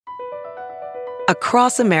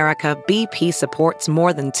Across America, BP supports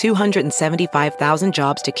more than 275,000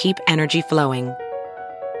 jobs to keep energy flowing.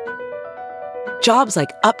 Jobs like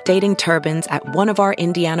updating turbines at one of our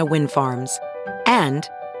Indiana wind farms and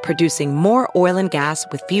producing more oil and gas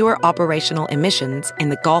with fewer operational emissions in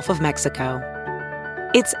the Gulf of Mexico.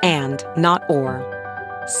 It's and, not or.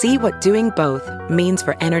 See what doing both means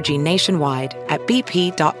for energy nationwide at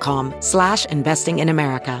bp.com/investing in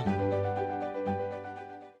America.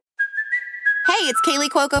 Hey, it's Kaylee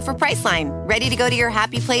Cuoco for Priceline. Ready to go to your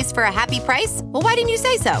happy place for a happy price? Well, why didn't you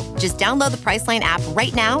say so? Just download the Priceline app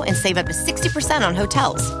right now and save up to 60% on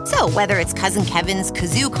hotels. So whether it's Cousin Kevin's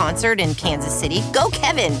Kazoo Concert in Kansas City, go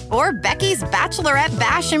Kevin, or Becky's Bachelorette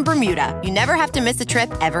Bash in Bermuda, you never have to miss a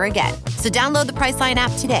trip ever again. So download the Priceline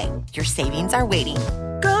app today. Your savings are waiting.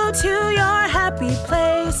 Go to your happy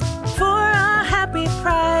place for a happy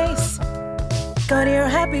price. Go to your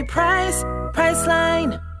happy price,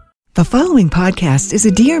 Priceline. The following podcast is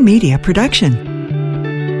a Dear Media production.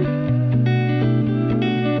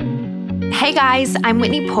 Hey guys, I'm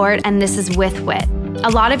Whitney Port, and this is With Wit. A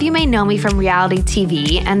lot of you may know me from reality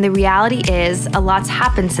TV, and the reality is a lot's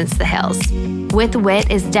happened since The Hills. With Wit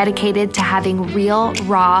is dedicated to having real,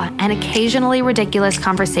 raw, and occasionally ridiculous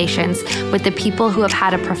conversations with the people who have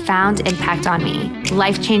had a profound impact on me.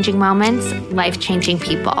 Life-changing moments, life-changing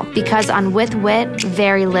people. Because on With Wit,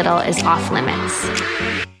 very little is off limits.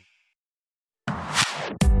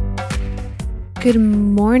 Good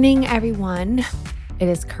morning, everyone. It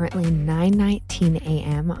is currently 9:19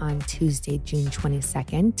 a.m. on Tuesday, June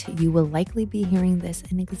 22nd. You will likely be hearing this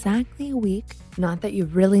in exactly a week. Not that you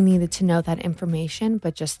really needed to know that information,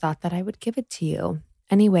 but just thought that I would give it to you.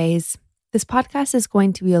 Anyways, this podcast is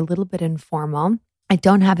going to be a little bit informal. I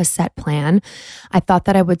don't have a set plan. I thought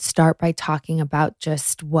that I would start by talking about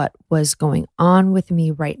just what was going on with me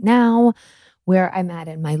right now, where I'm at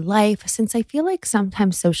in my life, since I feel like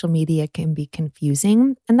sometimes social media can be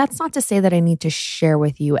confusing. And that's not to say that I need to share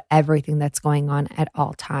with you everything that's going on at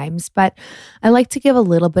all times, but I like to give a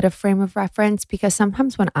little bit of frame of reference because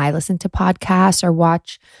sometimes when I listen to podcasts or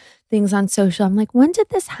watch things on social, I'm like, when did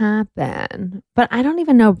this happen? But I don't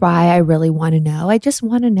even know why I really want to know. I just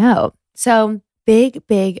want to know. So big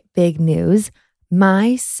news.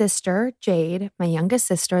 My sister, Jade, my youngest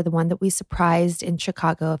sister, the one that we surprised in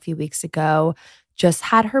Chicago a few weeks ago, just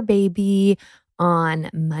had her baby on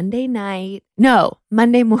Monday morning.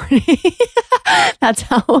 That's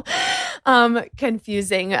how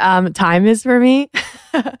confusing time is for me.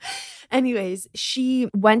 Anyways, she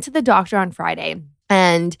went to the doctor on Friday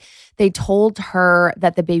and they told her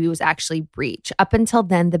that the baby was actually breech. Up until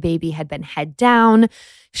then, the baby had been head down.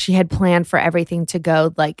 She had planned for everything to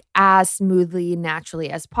go like as smoothly, naturally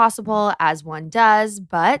as possible, as one does.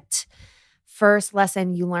 But first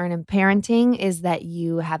lesson you learn in parenting is that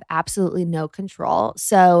you have absolutely no control.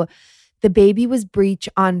 So the baby was breech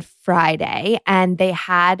on Friday, and they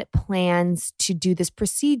had plans to do this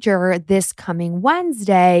procedure this coming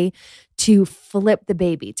Wednesday to flip the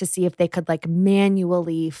baby, to see if they could like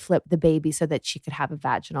manually flip the baby so that she could have a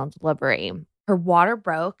vaginal delivery. Her water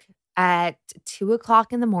broke at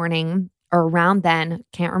 2:00 in the morning or around then,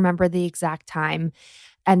 can't remember the exact time.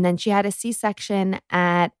 And then she had a C-section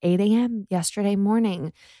at 8 a.m. yesterday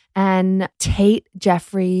morning. And Tate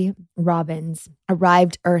Jeffrey Robbins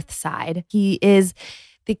arrived earthside. He is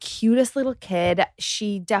the cutest little kid.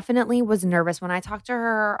 She definitely was nervous. When I talked to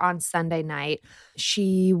her on Sunday night,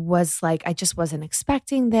 she was like, I just wasn't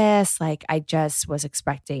expecting this. Like, I just was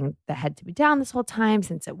expecting the head to be down this whole time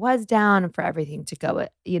since it was down and for everything to go,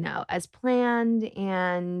 as planned.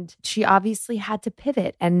 And she obviously had to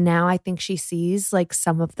pivot. And now I think she sees like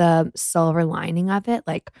some of the silver lining of it.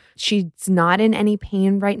 Like, she's not in any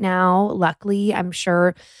pain right now. Luckily, I'm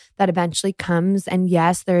sure that eventually comes. And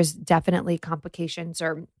yes, there's definitely complications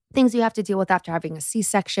or things you have to deal with after having a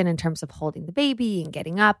C-section in terms of holding the baby and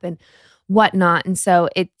getting up and whatnot. And so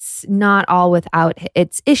it's not all without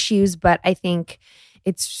its issues, but I think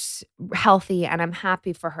it's healthy, and I'm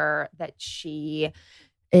happy for her that she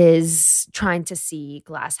is trying to see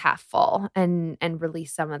glass half full and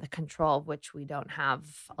release some of the control, which we don't have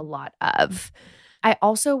a lot of. I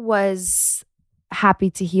also was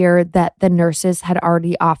happy to hear that the nurses had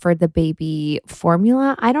already offered the baby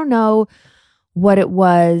formula. I don't know what it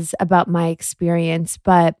was about my experience,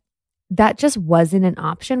 but that just wasn't an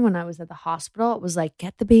option when I was at the hospital. It was like,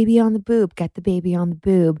 get the baby on the boob, get the baby on the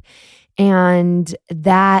boob. And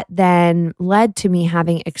that then led to me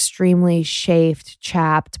having extremely chafed,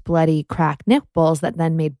 chapped, bloody, cracked nipples that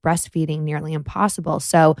then made breastfeeding nearly impossible.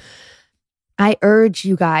 So I urge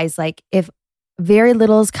you guys, like, if very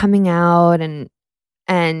little is coming out and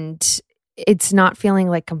it's not feeling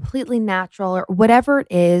like completely natural or whatever it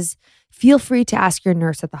is, feel free to ask your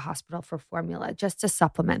nurse at the hospital for formula just to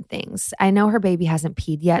supplement things. I know her baby hasn't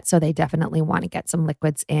peed yet, so they definitely want to get some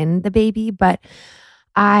liquids in the baby, but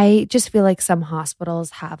I just feel like some hospitals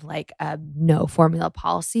have like a no formula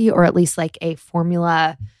policy, or at least like a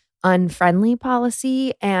formula unfriendly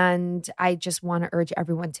policy. And I just want to urge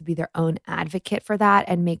everyone to be their own advocate for that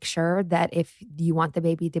and make sure that if you want the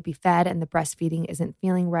baby to be fed and the breastfeeding isn't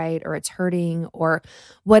feeling right, or it's hurting, or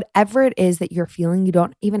whatever it is that you're feeling, you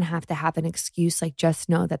don't even have to have an excuse. Like, just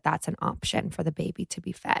know that that's an option for the baby to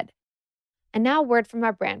be fed. And now a word from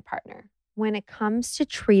our brand partner. When it comes to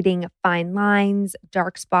treating fine lines,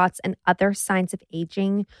 dark spots, and other signs of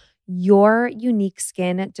aging, your unique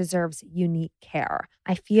skin deserves unique care.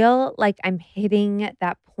 I feel like I'm hitting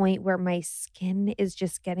that point where my skin is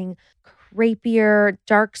just getting crepier,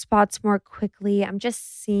 dark spots more quickly. I'm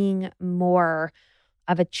just seeing more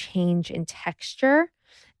of a change in texture.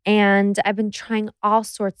 And I've been trying all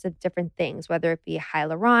sorts of different things, whether it be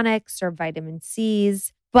hyaluronics or vitamin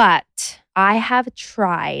C's. But I have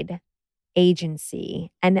tried Agency,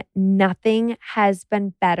 and nothing has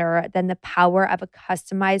been better than the power of a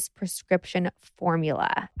customized prescription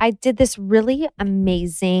formula. I did this really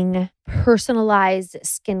amazing personalized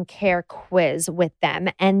skincare quiz with them,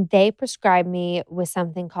 and they prescribed me with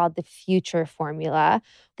something called the Future Formula.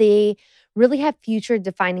 They really have future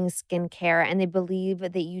defining skincare, and they believe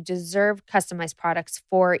that you deserve customized products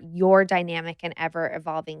for your dynamic and ever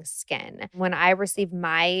evolving skin. When I received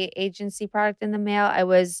my Agency product in the mail, I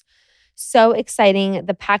was so exciting.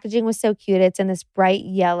 The packaging was so cute. It's in this bright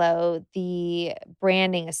yellow. The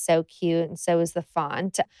branding is so cute, and so is the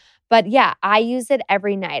font. But yeah, I use it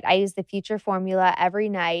every night. I use the Future Formula every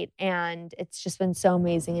night, and it's just been so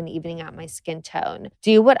amazing in evening out my skin tone.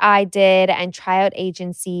 Do what I did and try out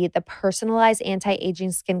Agency, the personalized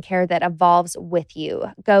anti-aging skincare that evolves with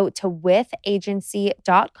you. Go to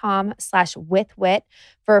withagency.com/withwit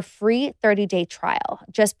for a free 30-day trial.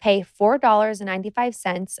 Just pay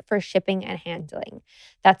 $4.95 for shipping and handling.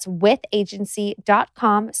 That's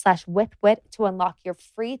withagency.com/withwit to unlock your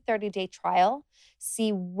free 30-day trial.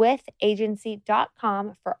 See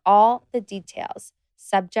withagency.com for all the details,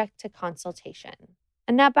 subject to consultation.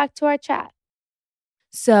 And now back to our chat.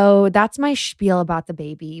 So that's my spiel about the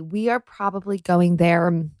baby. We are probably going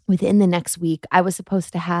there within the next week. I was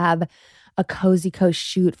supposed to have a Cozy Coast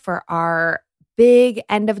shoot for our big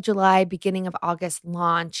end of July, beginning of August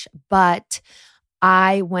launch, but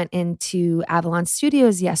I went into Avalon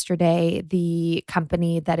Studios yesterday, the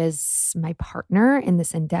company that is my partner in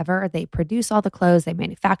this endeavor. They produce all the clothes, they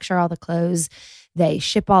manufacture all the clothes, they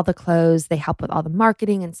ship all the clothes, they help with all the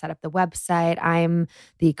marketing and set up the website. I'm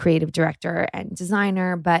the creative director and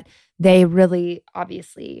designer, but they really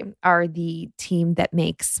obviously are the team that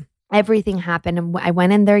makes everything happen. And I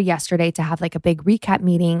went in there yesterday to have like a big recap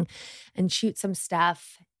meeting and shoot some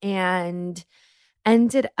stuff, and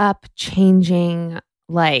ended up changing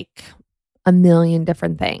like a million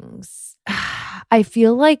different things. I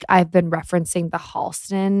feel like I've been referencing the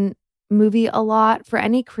Halston movie a lot for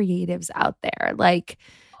any creatives out there. Like,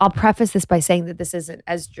 I'll preface this by saying that this isn't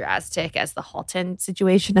as drastic as the Halton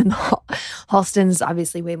situation, and Halston's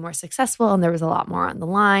obviously way more successful, and there was a lot more on the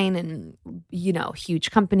line, and, you know,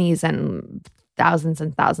 huge companies and thousands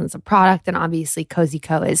and thousands of product. And obviously Cozy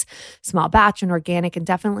Co is small batch and organic and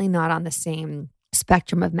definitely not on the same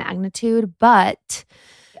spectrum of magnitude. But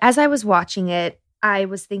as I was watching it, I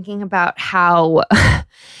was thinking about how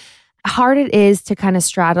hard it is to kind of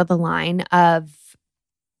straddle the line of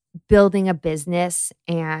building a business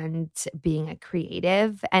and being a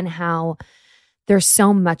creative, and how there's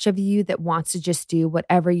so much of you that wants to just do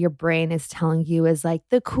whatever your brain is telling you is like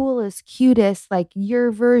the coolest, cutest, like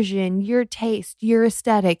your version, your taste, your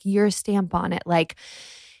aesthetic, your stamp on it. Like,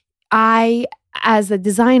 I, as a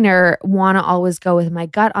designer, want to always go with my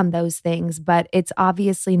gut on those things, but it's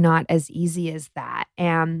obviously not as easy as that.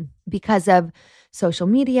 And because of social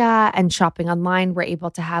media and shopping online, we're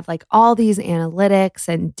able to have like all these analytics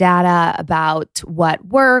and data about what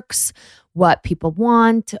works, what people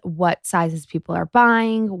want, what sizes people are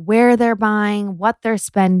buying, where they're buying, what they're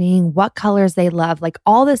spending, what colors they love, like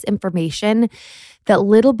all this information that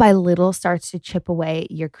little by little starts to chip away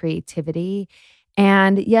at your creativity.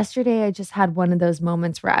 And yesterday, I just had one of those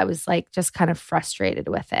moments where I was like just kind of frustrated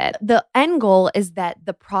with it. The end goal is that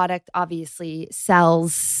the product obviously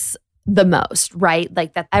sells the most, right?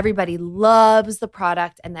 Like that everybody loves the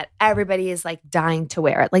product and that everybody is like dying to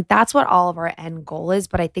wear it. Like that's what all of our end goal is.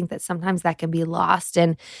 But I think that sometimes that can be lost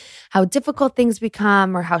in how difficult things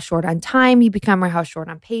become, or how short on time you become, or how short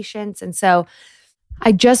on patience. And so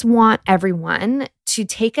I just want everyone to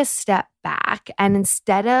take a step back, and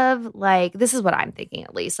instead of like, this is what I'm thinking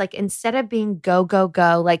at least, like instead of being go, go,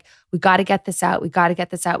 go, like we got to get this out, we got to get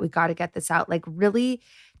this out, we got to get this out, like really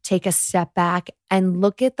take a step back and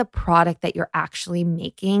look at the product that you're actually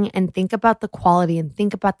making and think about the quality and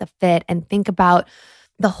think about the fit and think about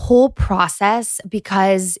the whole process.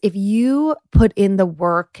 Because if you put in the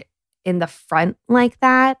work in the front like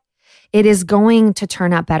that, it is going to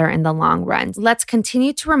turn out better in the long run. Let's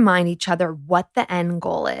continue to remind each other what the end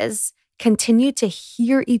goal is. Continue to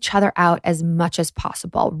hear each other out as much as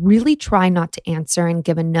possible. Really try not to answer and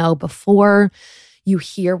give a no before you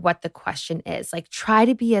hear what the question is. Like, try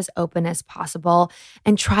to be as open as possible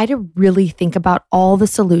and try to really think about all the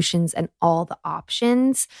solutions and all the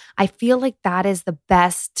options. I feel like that is the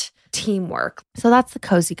best teamwork. So that's the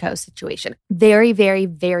Cozy Co situation. Very, very,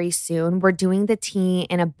 very soon, we're doing the tea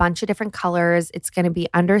in a bunch of different colors. It's going to be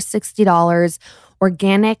under $60,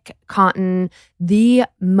 organic cotton, the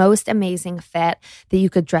most amazing fit that you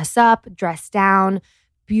could dress up, dress down.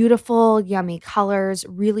 Beautiful, yummy colors,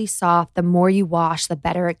 really soft. The more you wash, the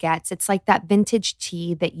better it gets. It's like that vintage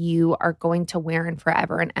tea that you are going to wear in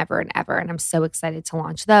forever and ever and ever. And I'm so excited to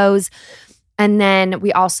launch those. And then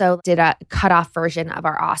we also did a cutoff version of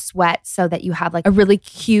our Oswet so that you have like a really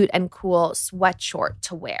cute and cool sweat short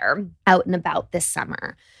to wear out and about this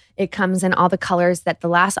summer. It comes in all the colors that the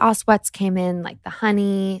last Oswets came in, like the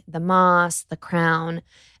honey, the moss, the crown,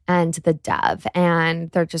 and the dove.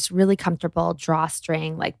 And they're just really comfortable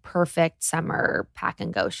drawstring, like perfect summer pack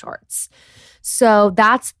and go shorts. So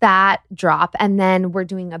that's that drop. And then we're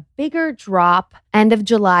doing a bigger drop end of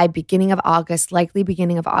July, beginning of August, likely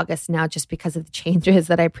beginning of August now, just because of the changes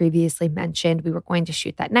that I previously mentioned. We were going to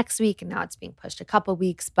shoot that next week and now it's being pushed a couple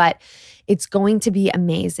weeks, but it's going to be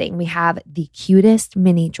amazing. We have the cutest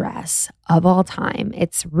mini dress of all time.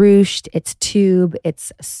 It's ruched, it's tube,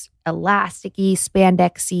 it's elasticy,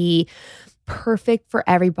 spandexy, perfect for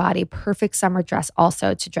everybody. Perfect summer dress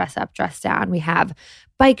also to dress up, dress down. We have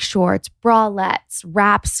bike shorts, bralettes,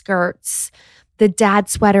 wrap skirts, the dad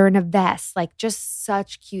sweater and a vest, like just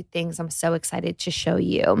such cute things. I'm so excited to show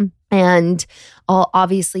you. And I'll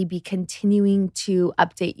obviously be continuing to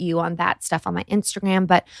update you on that stuff on my Instagram,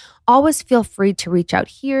 but always feel free to reach out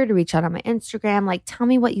here, to reach out on my Instagram. Like, tell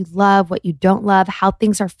me what you love, what you don't love, how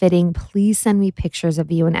things are fitting. Please send me pictures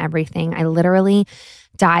of you and everything. I literally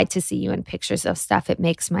die to see you in pictures of stuff. It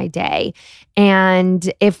makes my day.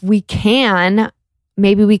 And if we can,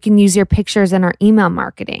 maybe we can use your pictures in our email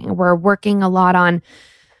marketing. We're working a lot on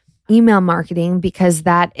email marketing because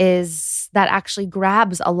that actually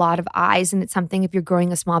grabs a lot of eyes. And it's something, if you're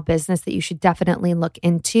growing a small business, that you should definitely look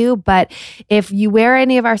into. But if you wear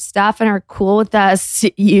any of our stuff and are cool with us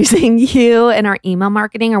using you in our email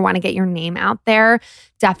marketing or want to get your name out there,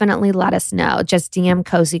 definitely let us know. Just DM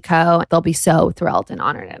Cozy Co. They'll be so thrilled and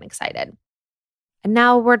honored and excited. And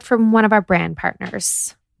now a word from one of our brand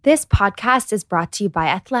partners. This podcast is brought to you by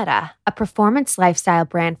Athleta, a performance lifestyle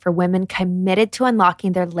brand for women committed to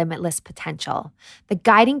unlocking their limitless potential. The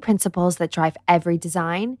guiding principles that drive every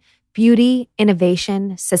design: beauty,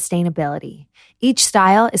 innovation, sustainability. Each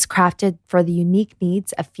style is crafted for the unique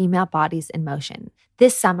needs of female bodies in motion.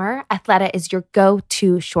 This summer, Athleta is your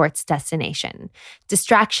go-to shorts destination.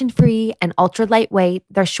 Distraction-free and ultra-lightweight,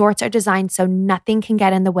 their shorts are designed so nothing can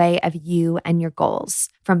get in the way of you and your goals.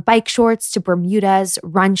 From bike shorts to Bermudas,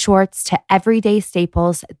 run shorts to everyday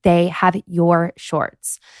staples, they have your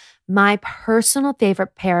shorts. My personal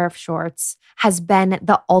favorite pair of shorts has been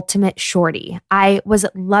the Ultimate Shorty. I was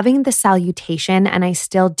loving the Salutation, and I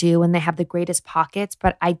still do, and they have the greatest pockets,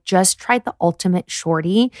 but I just tried the Ultimate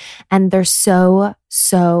Shorty, and they're so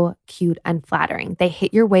cute and flattering. They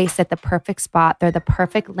hit your waist at the perfect spot. They're the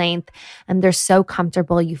perfect length, and they're so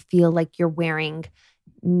comfortable. You feel like you're wearing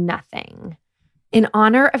nothing. In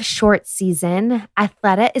honor of short season,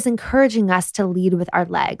 Athleta is encouraging us to lead with our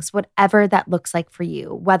legs, whatever that looks like for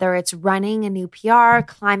you, whether it's running a new PR,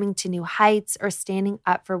 climbing to new heights, or standing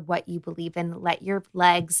up for what you believe in. Let your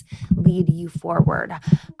legs lead you forward.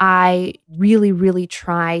 I really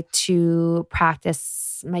try to practice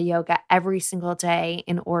my yoga every single day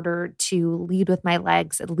in order to lead with my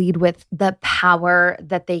legs, lead with the power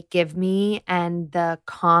that they give me and the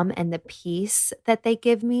calm and the peace that they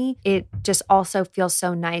give me. It just also feels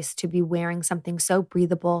so nice to be wearing something so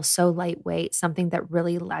breathable, so lightweight, something that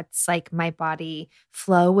really lets like my body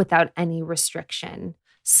flow without any restriction.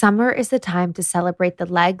 Summer is the time to celebrate the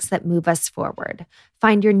legs that move us forward.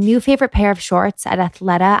 Find your new favorite pair of shorts at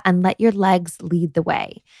Athleta and let your legs lead the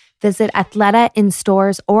way. Visit Athleta in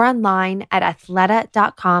stores or online at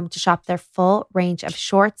athleta.com to shop their full range of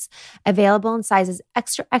shorts, available in sizes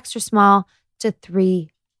extra small to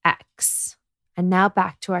 3x. And now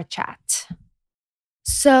back to our chat.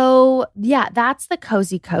 So yeah, that's the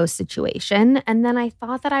Cozy Co situation. And then I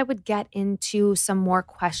thought that I would get into some more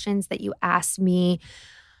questions that you asked me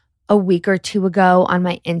a week or two ago on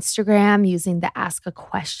my Instagram using the Ask a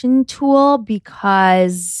Question tool,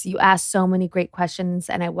 because you asked so many great questions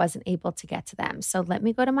and I wasn't able to get to them. So let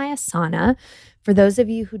me go to my Asana. For those of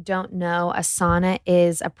you who don't know, Asana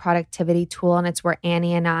is a productivity tool, and it's where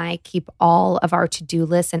Annie and I keep all of our to-do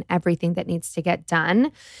lists and everything that needs to get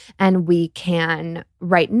done. And we can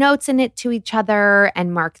write notes in it to each other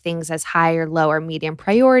and mark things as high or low or medium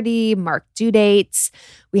priority, mark due dates.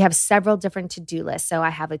 We have several different to-do lists. So I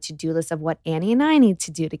have a to-do list of what Annie and I need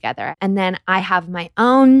to do together. And then I have my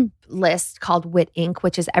own list called Wit Inc.,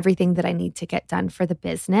 which is everything that I need to get done for the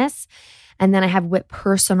business. And then I have Wit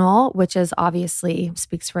Personal, which is obviously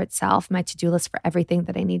speaks for itself, my to-do list for everything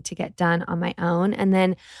that I need to get done on my own. And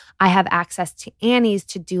then I have access to Annie's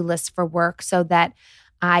to-do list for work so that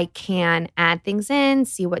I can add things in,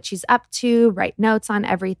 see what she's up to, write notes on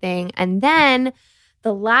everything. And then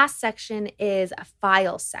the last section is a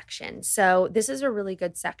file section. So this is a really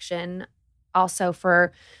good section also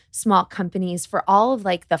for small companies, for all of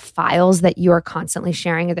like the files that you are constantly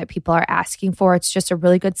sharing or that people are asking for. It's just a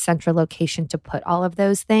really good central location to put all of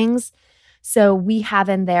those things. So we have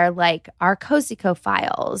in there like our Cozy Co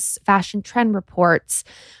files, fashion trend reports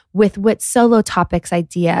with Wit solo topics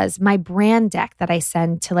ideas, my brand deck that I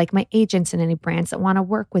send to like my agents and any brands that want to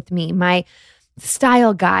work with me, my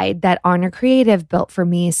style guide that Honor Creative built for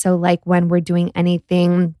me. So like when we're doing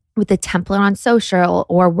anything with the template on social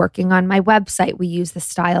or working on my website, we use the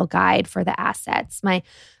style guide for the assets. My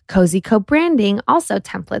Cozy Co branding, also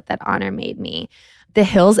template that Honor made me. The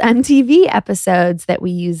Hills MTV episodes that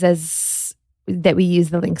we use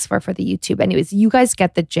the links for the YouTube. Anyways, you guys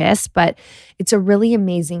get the gist, but it's a really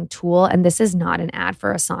amazing tool. And this is not an ad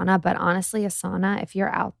for Asana, but honestly, Asana, if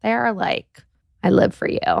you're out there, like, I live for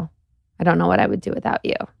you. I don't know what I would do without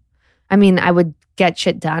you. I mean, I would get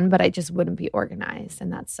shit done, but I just wouldn't be organized,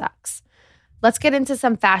 and that sucks. Let's get into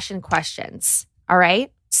some fashion questions, all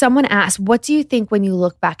right? Someone asked, what do you think when you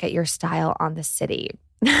look back at your style on the city?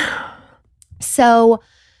 So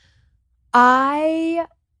I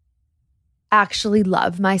actually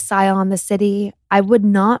love my style on the city. I would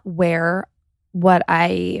not wear what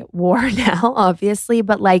I wore now, obviously,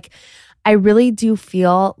 but like I really do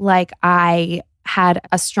feel like I had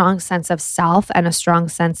a strong sense of self and a strong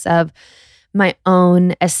sense of my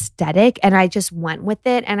own aesthetic, and I just went with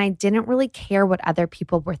it, and I didn't really care what other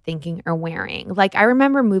people were thinking or wearing. Like I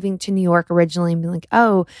remember moving to New York originally and being like,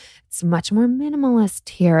 oh, it's much more minimalist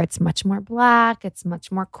here. It's much more black. It's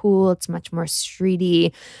much more cool. It's much more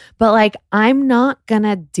streety. But like, I'm not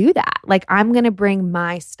gonna do that. Like I'm gonna bring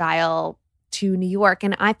my style to New York,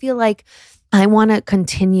 and I feel like I want to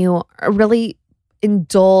continue really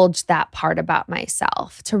indulge that part about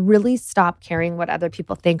myself, to really stop caring what other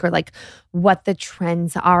people think or like what the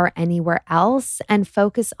trends are anywhere else and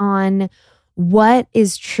focus on what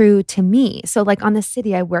is true to me. So like on the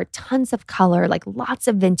city, I wear tons of color, like lots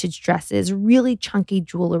of vintage dresses, really chunky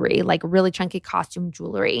jewelry, like really chunky costume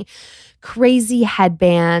jewelry, crazy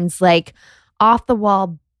headbands, like off the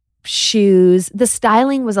wall shoes. The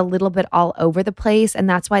styling was a little bit all over the place. And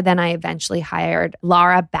that's why then I eventually hired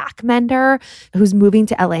Laura Backmender, who's moving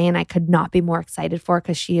to LA, and I could not be more excited for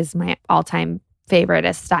because she is my all-time favorite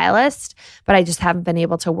as stylist. But I just haven't been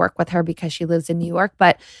able to work with her because she lives in New York.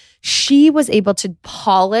 But she was able to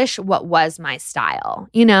polish what was my style,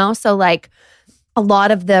 you know? So like a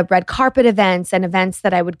lot of the red carpet events and events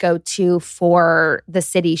that I would go to for the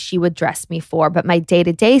city, she would dress me for. But my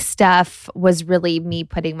day-to-day stuff was really me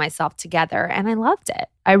putting myself together. And I loved it.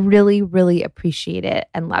 I really, really appreciate it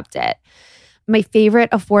and loved it. My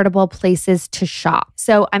favorite affordable places to shop.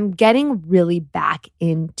 So I'm getting really back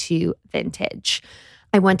into vintage.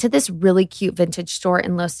 I went to this really cute vintage store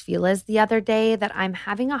in Los Feliz the other day that I'm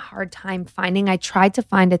having a hard time finding. I tried to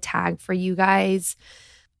find a tag for you guys.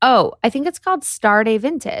 Oh, I think it's called Star Day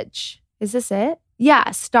Vintage. Is this it? Yeah,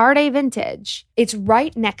 Star Day Vintage. It's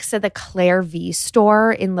right next to the Claire V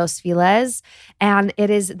store in Los Feliz, and it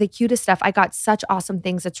is the cutest stuff. I got such awesome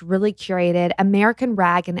things. It's really curated. American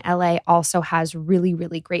Rag in LA also has really,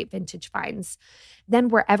 really great vintage finds. Then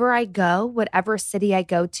wherever I go, whatever city I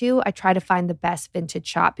go to, I try to find the best vintage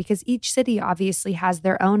shop because each city obviously has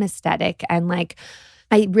their own aesthetic and like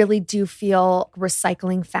I really do feel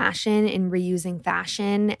recycling fashion and reusing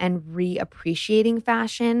fashion and reappreciating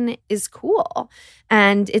fashion is cool.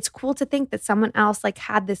 And it's cool to think that someone else like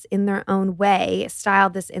had this in their own way,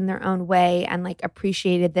 styled this in their own way, and like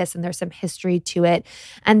appreciated this, and there's some history to it,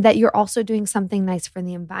 and that you're also doing something nice for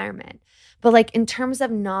the environment. But like in terms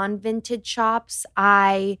of non-vintage shops,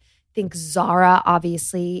 I think Zara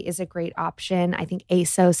obviously is a great option. I think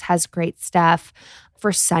ASOS has great stuff.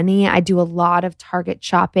 For Sunny, I do a lot of Target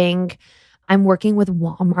shopping. I'm working with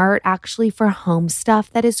Walmart actually for home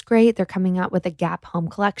stuff that is great. They're coming out with a Gap home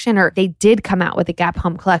collection, or they did come out with a Gap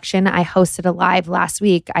home collection. I hosted a live last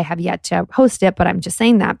week. I have yet to host it, but I'm just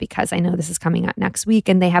saying that because I know this is coming out next week.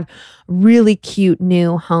 And they have really cute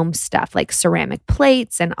new home stuff like ceramic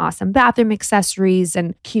plates and awesome bathroom accessories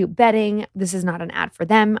and cute bedding. This is not an ad for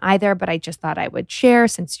them either, but I just thought I would share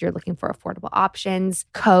since you're looking for affordable options.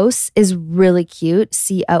 COS is really cute.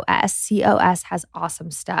 COS. COS has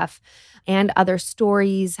awesome stuff. And Other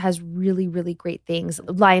Stories has really, really great things.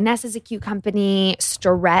 Lioness is a cute company.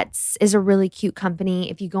 Storetz is a really cute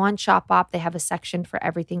company. If you go on Shopbop, they have a section for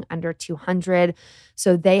everything under 200.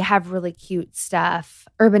 So they have really cute stuff.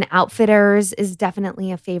 Urban Outfitters is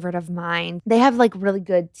definitely a favorite of mine. They have like really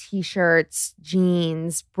good t-shirts,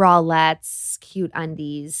 jeans, bralettes, cute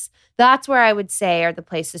undies. That's where I would say are the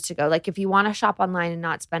places to go. Like if you want to shop online and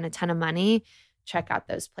not spend a ton of money, check out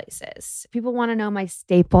those places. People want to know my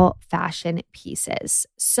staple fashion pieces.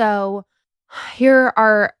 So here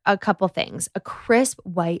are a couple things. A crisp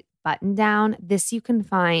white button down. This you can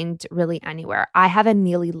find really anywhere. I have a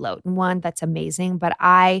Neely Lowton one that's amazing, but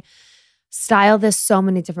I style this so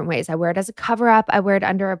many different ways. I wear it as a cover up. I wear it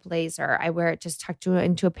under a blazer. I wear it just tucked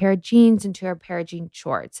into a pair of jeans, into a pair of jean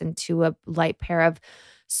shorts, into a light pair of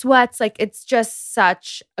sweats. Like it's just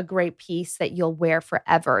such a great piece that you'll wear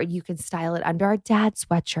forever. You can style it under our dad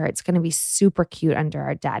sweatshirt. It's going to be super cute under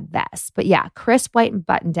our dad vest. But yeah, crisp white and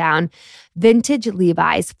button down. Vintage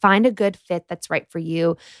Levi's. Find a good fit that's right for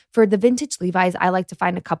you. For the vintage Levi's, I like to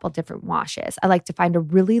find a couple different washes. I like to find a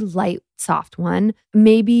really light, soft one,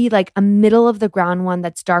 maybe like a middle of the ground one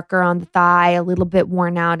that's darker on the thigh, a little bit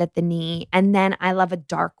worn out at the knee. And then I love a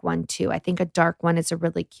dark one too. I think a dark one is a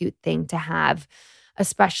really cute thing to have,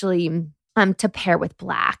 especially to pair with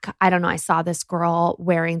black. I don't know. I saw this girl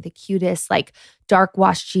wearing the cutest like dark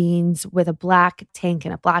wash jeans with a black tank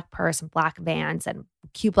and a black purse and black Vans and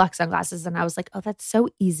cute black sunglasses. And I was like, oh, that's so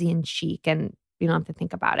easy and chic. And you don't have to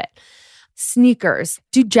think about it. Sneakers.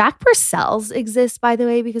 Do Jack Purcells exist, by the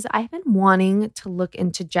way? Because I've been wanting to look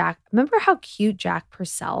into Jack. Remember how cute Jack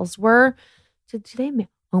Purcells were? Do they?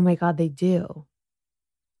 Oh my God, they do.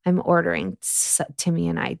 I'm ordering Timmy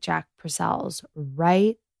and I Jack Purcells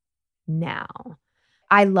right now.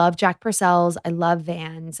 I love Jack Purcells. I love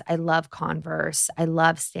Vans. I love Converse. I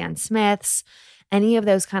love Stan Smiths. Any of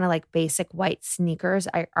those kind of like basic white sneakers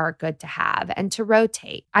are good to have and to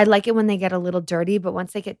rotate. I like it when they get a little dirty, but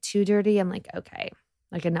once they get too dirty, I'm like, okay,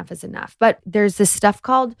 like enough is enough. But there's this stuff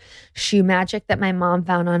called Shoe Magic that my mom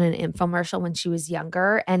found on an infomercial when she was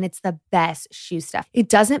younger. And it's the best shoe stuff. It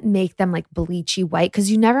doesn't make them like bleachy white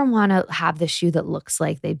because you never want to have the shoe that looks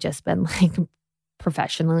like they've just been like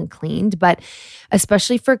professionally cleaned. But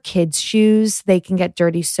especially for kids' shoes, they can get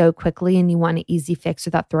dirty so quickly and you want an easy fix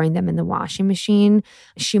without throwing them in the washing machine.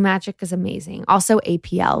 Shoe Magic is amazing. Also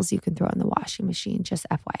APLs you can throw in the washing machine, just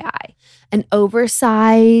FYI. An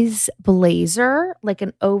oversized blazer, like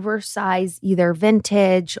an oversized either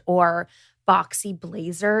vintage or boxy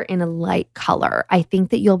blazer in a light color. I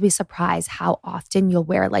think that you'll be surprised how often you'll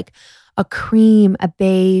wear like a cream, a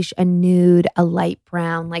beige, a nude, a light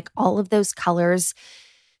brown. Like all of those colors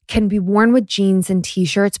can be worn with jeans and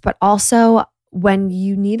t-shirts, but also when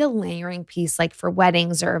you need a layering piece like for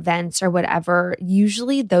weddings or events or whatever,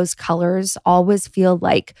 usually those colors always feel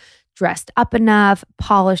like dressed up enough,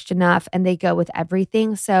 polished enough, and they go with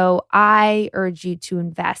everything. So I urge you to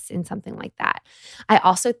invest in something like that. I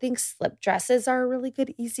also think slip dresses are a really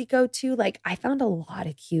good, easy go-to. Like I found a lot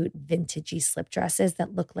of cute vintagey slip dresses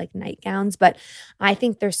that look like nightgowns, but I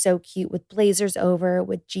think they're so cute with blazers over,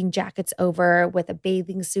 with jean jackets over, with a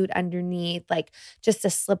bathing suit underneath, like just a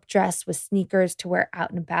slip dress with sneakers to wear out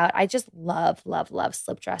and about. I just love, love, love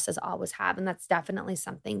slip dresses, always have. And that's definitely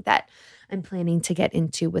something that I'm planning to get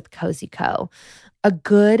into with Cozy Co. A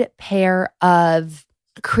good pair of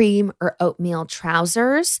cream or oatmeal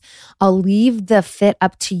trousers. I'll leave the fit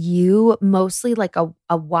up to you, mostly like a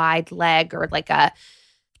wide leg or like a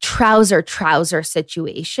trouser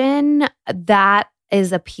situation. That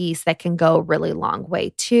is a piece that can go a really long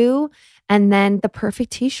way too. And then the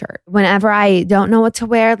perfect t-shirt. Whenever I don't know what to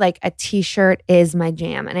wear, like a t-shirt is my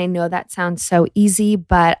jam. And I know that sounds so easy,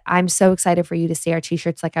 but I'm so excited for you to see our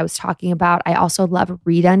t-shirts like I was talking about. I also love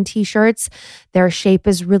redone t-shirts. Their shape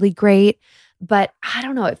is really great. But I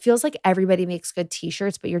don't know, it feels like everybody makes good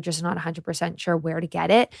t-shirts, but you're just not 100% sure where to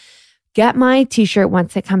get it. Get my t-shirt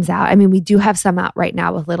once it comes out. I mean, we do have some out right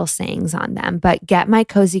now with little sayings on them, but get my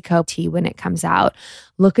Cozy Co tee when it comes out.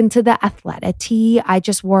 Look into the Athleta tee. I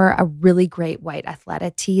just wore a really great white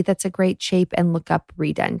Athleta tee that's a great shape, and look up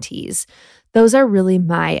redone tees. Those are really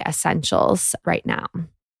my essentials right now.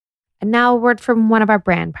 And now a word from one of our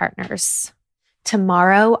brand partners.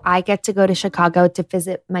 Tomorrow, I get to go to Chicago to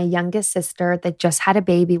visit my youngest sister that just had a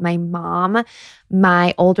baby, my mom,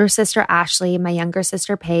 my older sister, Ashley, my younger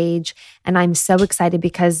sister, Paige. And I'm so excited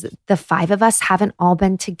because the 5 of us haven't all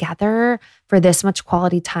been together for this much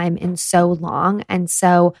quality time in so long. And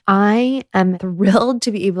so I am thrilled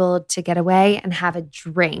to be able to get away and have a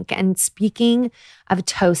drink. And speaking of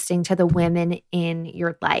toasting to the women in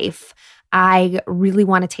your life, I really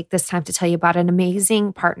want to take this time to tell you about an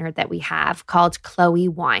amazing partner that we have called Chloe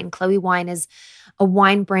Wine. Chloe Wine is a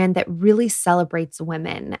wine brand that really celebrates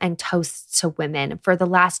women and toasts to women. For the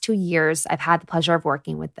last 2 years, I've had the pleasure of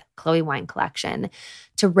working with the Chloe Wine Collection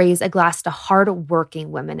to raise a glass to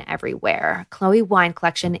hardworking women everywhere. Chloe Wine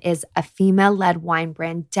Collection is a female-led wine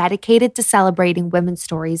brand dedicated to celebrating women's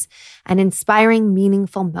stories and inspiring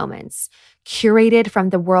meaningful moments. Curated from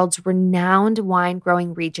the world's renowned wine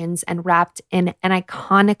growing regions and wrapped in an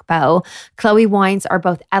iconic bow, Chloe wines are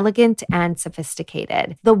both elegant and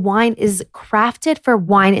sophisticated. The wine is crafted for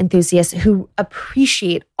wine enthusiasts who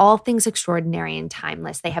appreciate all things extraordinary and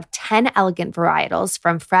timeless. They have 10 elegant varietals,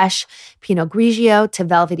 from fresh Pinot Grigio to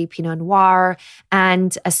velvety Pinot Noir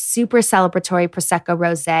and a super celebratory Prosecco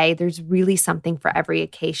Rosé. There's really something for every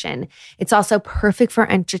occasion. It's also perfect for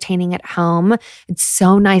entertaining at home. It's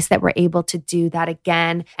so nice that we're able to do that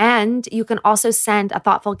again. And you can also send a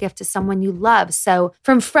thoughtful gift to someone you love. So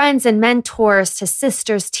from friends and mentors to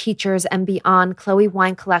sisters, teachers, and beyond, Chloe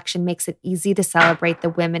Wine Collection makes it easy to celebrate the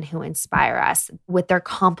women who inspire us. With their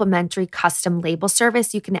complimentary custom label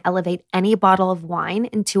service, you can elevate any bottle of wine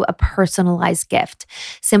into a personalized gift.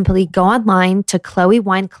 Simply go online to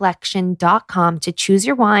chloewinecollection.com to choose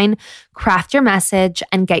your wine, craft your message,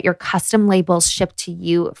 and get your custom labels shipped to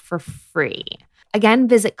you for free. Again,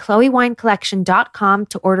 visit chloewinecollection.com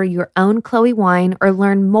to order your own Chloe wine or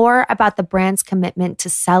learn more about the brand's commitment to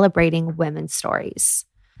celebrating women's stories.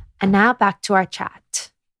 And now back to our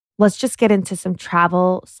chat. Let's just get into some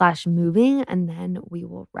travel/moving, and then we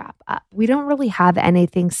will wrap up. We don't really have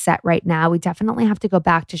anything set right now. We definitely have to go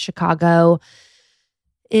back to Chicago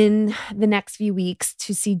in the next few weeks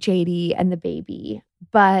to see JD and the baby.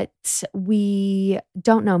 But we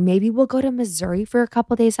don't know. Maybe we'll go to Missouri for a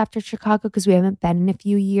couple of days after Chicago because we haven't been in a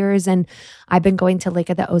few years. And I've been going to Lake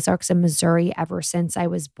of the Ozarks in Missouri ever since I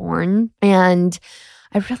was born. And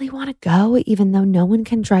I really want to go, even though no one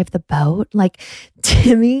can drive the boat. Like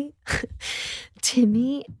Timmy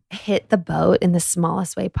hit the boat in the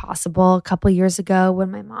smallest way possible a couple years ago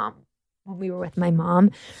when we were with my mom.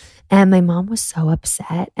 And my mom was so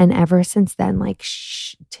upset. And ever since then, like,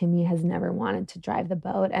 Timmy has never wanted to drive the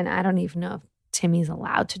boat. And I don't even know if Timmy's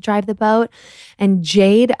allowed to drive the boat. And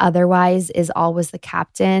Jade otherwise is always the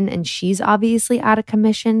captain. And she's obviously out of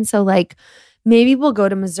commission. So like, maybe we'll go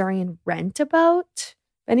to Missouri and rent a boat.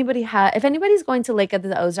 If anybody's going to Lake of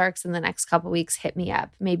the Ozarks in the next couple of weeks, hit me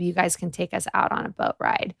up. Maybe you guys can take us out on a boat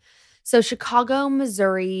ride. So Chicago,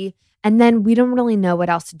 Missouri, and then we don't really know what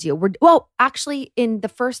else to do. Actually, in the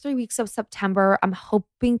first 3 weeks of September, I'm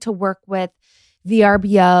hoping to work with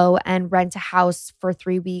VRBO and rent a house for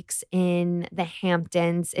 3 weeks in the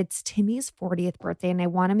Hamptons. It's Timmy's 40th birthday, and I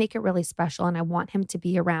want to make it really special, and I want him to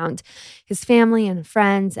be around his family and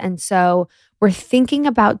friends. And so we're thinking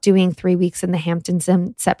about doing 3 weeks in the Hamptons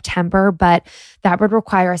in September, but that would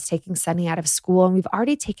require us taking Sunny out of school. And we've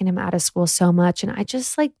already taken him out of school so much. And I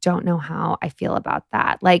just don't know how I feel about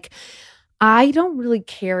that. I don't really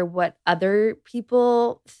care what other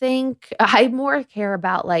people think. I more care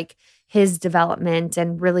about his development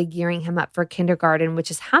and really gearing him up for kindergarten,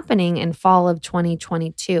 which is happening in fall of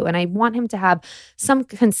 2022. And I want him to have some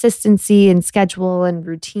consistency in schedule and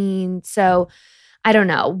routine. So I don't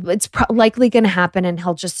know. It's likely going to happen and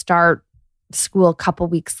he'll just start school a couple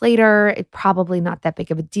weeks later. It's probably not that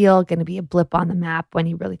big of a deal, going to be a blip on the map when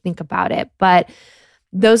you really think about it. But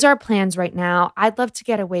those are our plans right now. I'd love to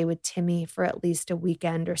get away with Timmy for at least a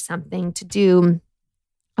weekend or something to do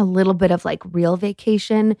a little bit of real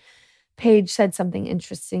vacation Paige said something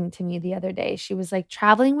interesting to me the other day. She was like,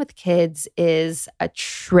 traveling with kids is a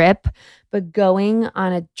trip, but going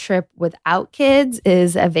on a trip without kids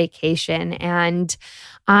is a vacation. And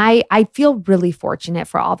I feel really fortunate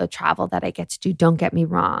for all the travel that I get to do. Don't get me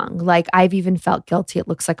wrong. Like, I've even felt guilty. It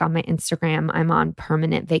looks like on my Instagram, I'm on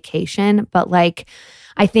permanent vacation. But like,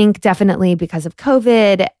 I think definitely because of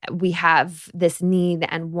COVID, we have this need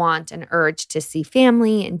and want and urge to see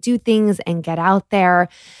family and do things and get out there.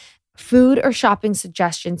 Food or shopping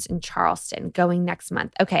suggestions in Charleston going next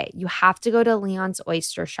month. Okay, you have to go to Leon's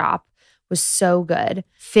Oyster Shop. It was so good.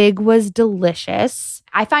 Fig was delicious.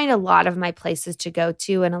 I find a lot of my places to go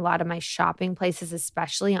to and a lot of my shopping places,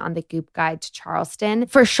 especially on the Goop Guide to Charleston.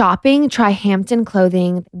 For shopping, try Hampton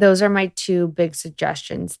Clothing. Those are my two big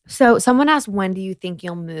suggestions. So someone asked, when do you think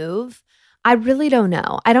you'll move? I really don't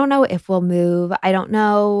know. I don't know if we'll move. I don't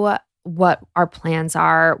know what our plans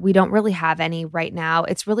are. We don't really have any right now.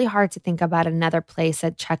 It's really hard to think about another place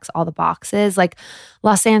that checks all the boxes. Like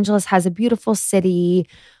Los Angeles has a beautiful city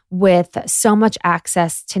with so much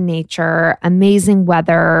access to nature, amazing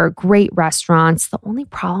weather, great restaurants. The only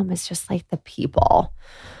problem is just like the people.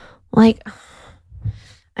 Like,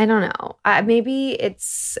 I don't know. Maybe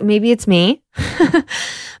it's me,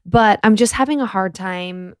 but I'm just having a hard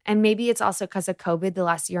time. And maybe it's also because of COVID. The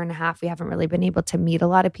last year and a half, we haven't really been able to meet a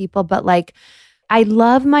lot of people. But like, I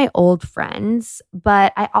love my old friends,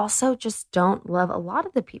 but I also just don't love a lot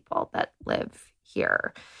of the people that live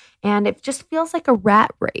here. And it just feels like a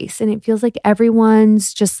rat race. And it feels like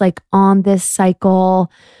everyone's just like on this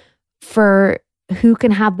cycle for who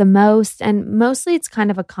can have the most. And mostly it's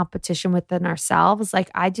kind of a competition within ourselves.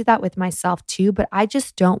 Like I do that with myself too, but I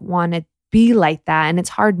just don't want to be like that. And it's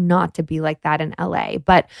hard not to be like that in LA.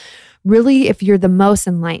 But really, if you're the most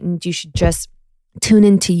enlightened, you should just tune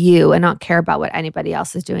into you and not care about what anybody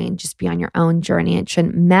else is doing and just be on your own journey. It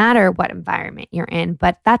shouldn't matter what environment you're in,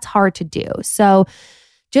 but that's hard to do. So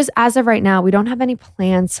just as of right now, we don't have any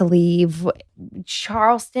plans to leave.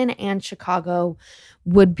 Charleston and Chicago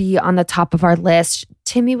would be on the top of our list.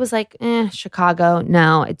 Timmy was like, Chicago,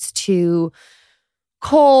 no, it's too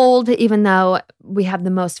cold, even though we have the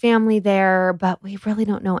most family there, but we really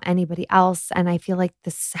don't know anybody else. And I feel like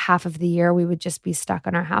this half of the year, we would just be stuck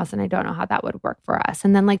in our house. And I don't know how that would work for us.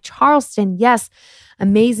 And then like Charleston, yes,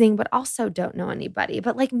 amazing, but also don't know anybody.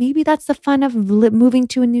 But like maybe that's the fun of moving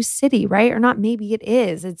to a new city, right? Or not, maybe it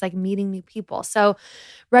is. It's like meeting new people. So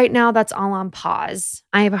right now, that's all on pause.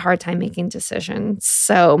 I have a hard time making decisions.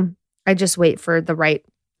 So I just wait for the right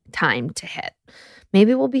time to hit.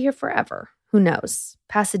 Maybe we'll be here forever. Who knows?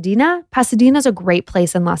 Pasadena's a great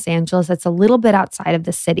place in Los Angeles. It's a little bit outside of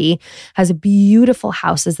the city, has beautiful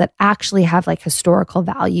houses that actually have like historical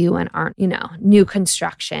value and aren't, new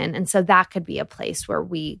construction. And so that could be a place where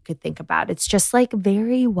we could think about. It's just like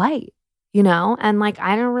very white, and like,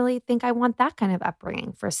 I don't really think I want that kind of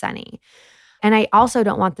upbringing for Sunny. And I also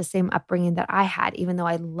don't want the same upbringing that I had, even though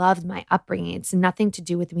I loved my upbringing. It's nothing to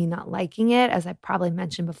do with me not liking it, as I probably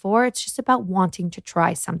mentioned before. It's just about wanting to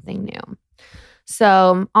try something new.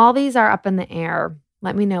 So all these are up in the air.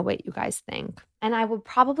 Let me know what you guys think. And I would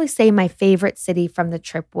probably say my favorite city from the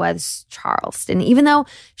trip was Charleston, even though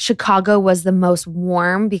Chicago was the most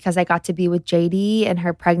warm because I got to be with JD and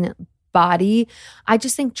her pregnant body. I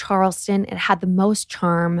just think Charleston, it had the most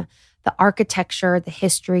charm. The architecture, the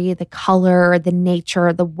history, the color, the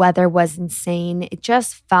nature, the weather was insane. It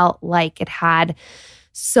just felt like it had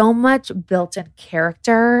so much built-in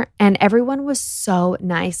character and everyone was so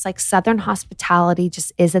nice. Like Southern hospitality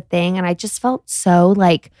just is a thing. And I just felt so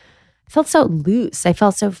loose. I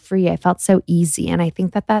felt so free. I felt so easy. And I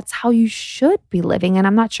think that that's how you should be living. And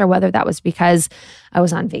I'm not sure whether that was because I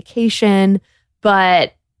was on vacation,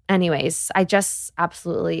 but anyways, I just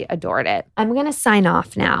absolutely adored it. I'm going to sign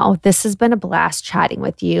off now. This has been a blast chatting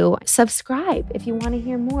with you. Subscribe if you want to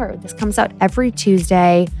hear more. This comes out every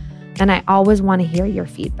Tuesday, and I always want to hear your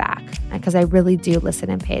feedback because I really do listen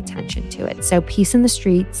and pay attention to it. So peace in the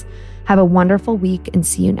streets. Have a wonderful week and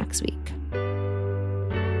see you next week.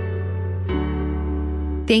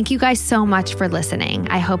 Thank you guys so much for listening.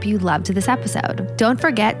 I hope you loved this episode. Don't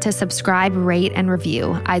forget to subscribe, rate, and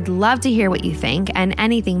review. I'd love to hear what you think and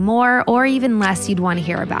anything more or even less you'd want to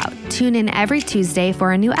hear about. Tune in every Tuesday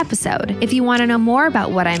for a new episode. If you want to know more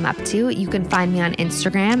about what I'm up to, you can find me on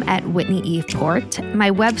Instagram at Whitney Eve Port, my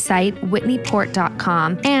website,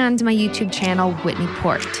 whitneyport.com, and my YouTube channel, Whitney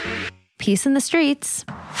Port. Peace in the streets.